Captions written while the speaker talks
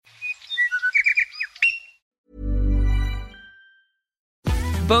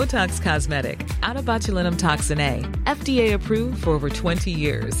Botox Cosmetic, out of botulinum toxin A, FDA approved for over 20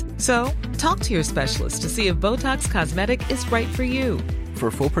 years. So, talk to your specialist to see if Botox Cosmetic is right for you. For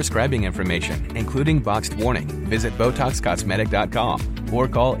full prescribing information, including boxed warning, visit BotoxCosmetic.com or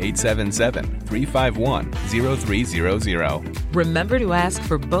call 877-351-0300. Remember to ask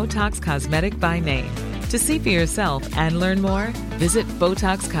for Botox Cosmetic by name. To see for yourself and learn more, visit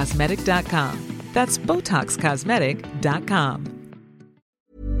BotoxCosmetic.com. That's BotoxCosmetic.com.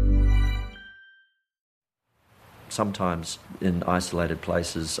 Sometimes in isolated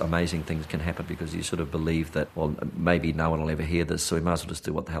places, amazing things can happen because you sort of believe that, well, maybe no one will ever hear this, so we might as well just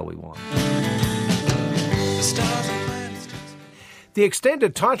do what the hell we want. The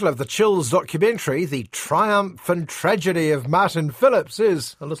extended title of the Chills documentary, The Triumph and Tragedy of Martin Phillipps,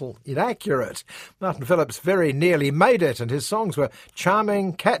 is a little inaccurate. Martin Phillipps very nearly made it, and his songs were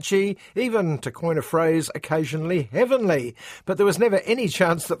charming, catchy, even, to coin a phrase, occasionally heavenly. But there was never any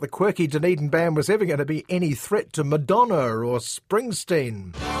chance that the quirky Dunedin band was ever going to be any threat to Madonna or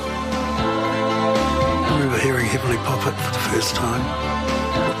Springsteen. I remember hearing Heavenly Pop It for the first time.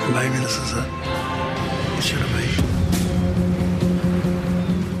 Maybe this is it. It should have been.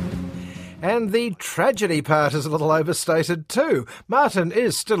 And the tragedy part is a little overstated too. Martin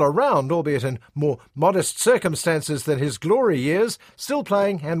is still around, albeit in more modest circumstances than his glory years, still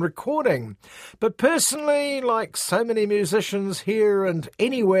playing and recording. But personally, like so many musicians here and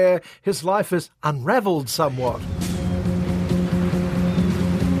anywhere, his life has unravelled somewhat.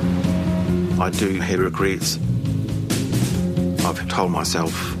 I do have regrets. I've told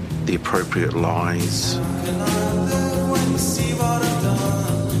myself the appropriate lies.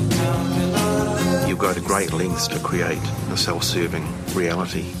 You go to great lengths to create a self-serving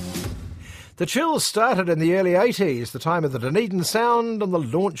reality. The Chills started in the early 80s, the time of the Dunedin Sound and the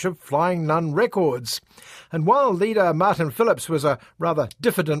launch of Flying Nun Records. And while leader Martin Phillipps was a rather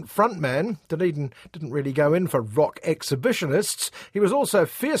diffident frontman, Dunedin didn't really go in for rock exhibitionists. He was also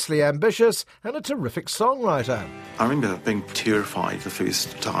fiercely ambitious and a terrific songwriter. I remember being terrified the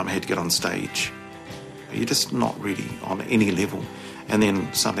first time I had to get on stage. You're just not really on any level. And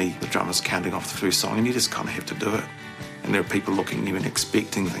then suddenly the drummer's counting off the first song and you just kind of have to do it. And there are people looking at you and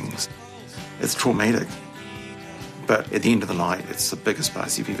expecting things. It's traumatic. But at the end of the night, it's the biggest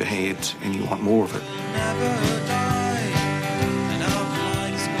buzz you've ever had and you want more of it.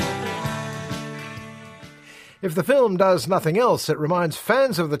 If the film does nothing else, it reminds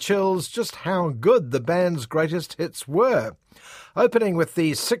fans of the Chills just how good the band's greatest hits were. Opening with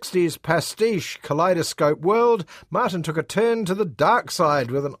the 60s pastiche Kaleidoscope World, Martin took a turn to the dark side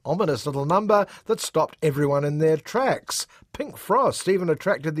with an ominous little number that stopped everyone in their tracks. Pink Frost even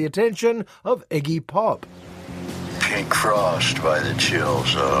attracted the attention of Iggy Pop. Pink Frost by the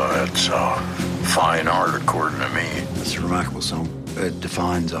Chills. It's fine art according to me. It's a remarkable song. It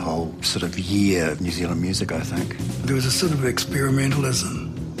defines a whole sort of year of New Zealand music, I think. There was a sort of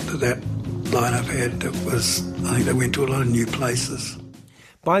experimentalism that lineup had that was, I think they went to a lot of new places.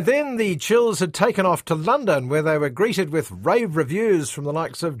 By then, the Chills had taken off to London, where they were greeted with rave reviews from the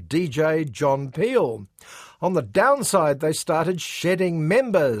likes of DJ John Peel. On the downside, they started shedding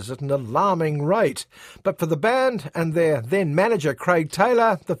members at an alarming rate. But for the band and their then manager Craig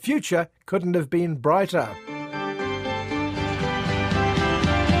Taylor, the future couldn't have been brighter.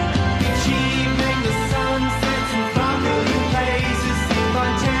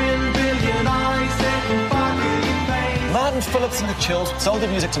 Phillipps and the Chills sold their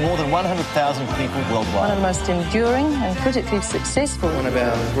music to more than 100,000 people worldwide. One of the most enduring and critically successful. One of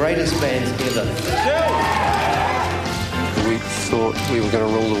our greatest bands ever. We thought we were going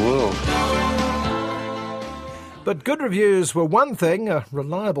to rule the world. But good reviews were one thing, a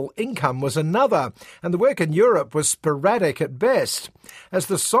reliable income was another, and the work in Europe was sporadic at best. As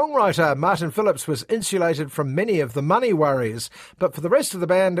the songwriter, Martin Phillipps was insulated from many of the money worries, but for the rest of the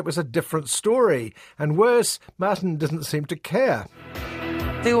band it was a different story, and worse, Martin didn't seem to care.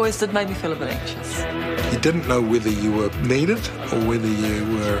 They always did make me feel a bit anxious. You didn't know whether you were needed or whether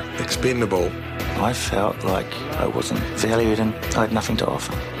you were expendable. I felt like I wasn't valued and I had nothing to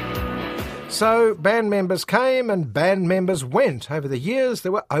offer. So band members came and band members went. Over the years,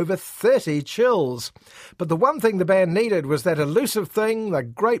 there were over 30 Chills. But the one thing the band needed was that elusive thing, the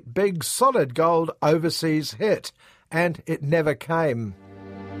great big solid gold overseas hit. And it never came.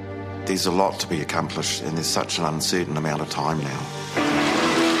 There's a lot to be accomplished and there's such an uncertain amount of time now.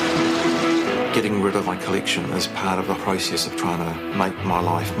 Getting rid of my collection is part of the process of trying to make my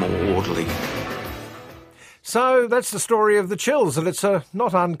life more orderly. So that's the story of the Chills, and it's a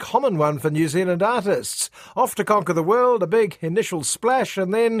not uncommon one for New Zealand artists. Off to conquer the world, a big initial splash,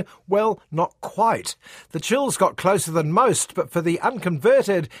 and then, well, not quite. The Chills got closer than most, but for the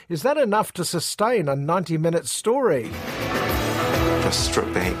unconverted, is that enough to sustain a 90-minute story? Just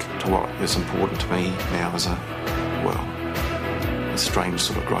strip back to what is important to me now as a strange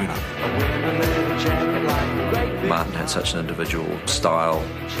sort of grown-up. Martin had such an individual style,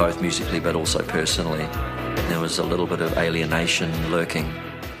 both musically but also personally. There was a little bit of alienation lurking.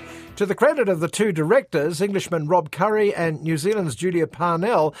 To the credit of the two directors, Englishman Rob Curry and New Zealand's Julia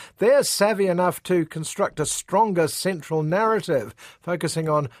Parnell, they're savvy enough to construct a stronger central narrative, focusing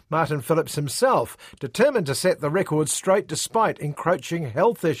on Martin Phillipps himself, determined to set the record straight despite encroaching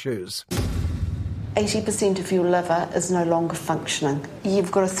health issues. 80% of your liver is no longer functioning.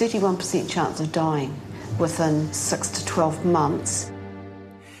 You've got a 31% chance of dying within 6 to 12 months.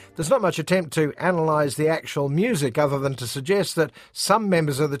 There's not much attempt to analyse the actual music other than to suggest that some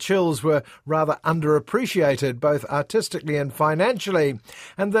members of the Chills were rather underappreciated, both artistically and financially,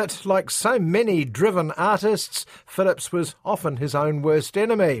 and that, like so many driven artists, Phillipps was often his own worst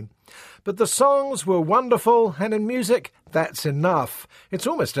enemy. But the songs were wonderful, and in music, that's enough. It's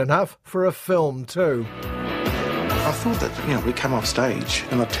almost enough for a film too. I thought that, we come off stage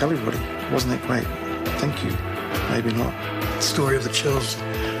and I'd tell everybody, wasn't that great? Thank you. Maybe not. The story of the Chills,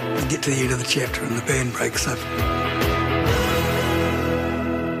 we get to the end of the chapter and the band breaks up.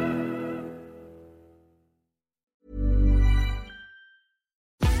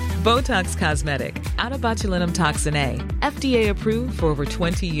 Botox Cosmetic, out of botulinum toxin A, FDA approved for over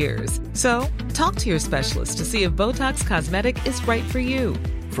 20 years. So, talk to your specialist to see if Botox Cosmetic is right for you.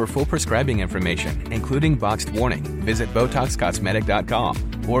 For full prescribing information, including boxed warning, visit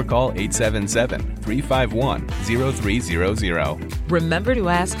BotoxCosmetic.com or call 877-351-0300. Remember to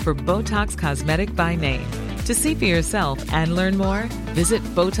ask for Botox Cosmetic by name. To see for yourself and learn more, visit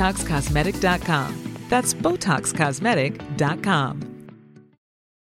BotoxCosmetic.com. That's BotoxCosmetic.com.